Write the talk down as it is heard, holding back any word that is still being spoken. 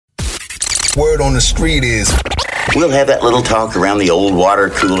Word on the street is we'll have that little talk around the old water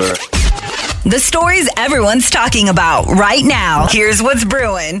cooler. The stories everyone's talking about right now. Here's what's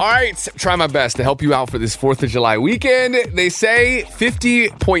brewing. All right, try my best to help you out for this 4th of July weekend. They say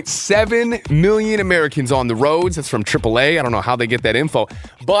 50.7 million Americans on the roads. That's from AAA. I don't know how they get that info.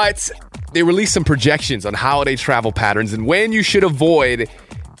 But they released some projections on holiday travel patterns and when you should avoid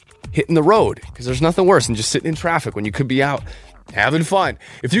hitting the road. Because there's nothing worse than just sitting in traffic when you could be out having fun.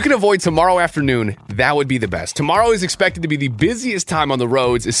 If you can avoid tomorrow afternoon, that would be the best. Tomorrow is expected to be the busiest time on the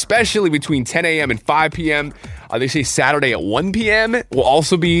roads, especially between 10 a.m. and 5 p.m. They say Saturday at 1 p.m. will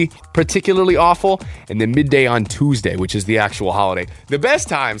also be particularly awful, and then midday on Tuesday, which is the actual holiday. The best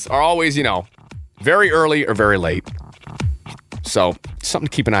times are always, very early or very late. So, something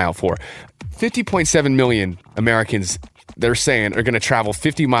to keep an eye out for. 50.7 million Americans, they're saying, are going to travel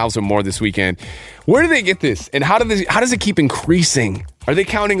 50 miles or more this weekend. Where do they get this? And how does it keep increasing? Are they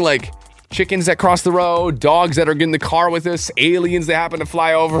counting like chickens that cross the road, dogs that are in the car with us, aliens that happen to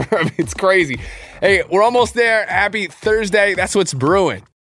fly over? I mean, it's crazy. Hey, we're almost there. Happy Thursday. That's what's brewing.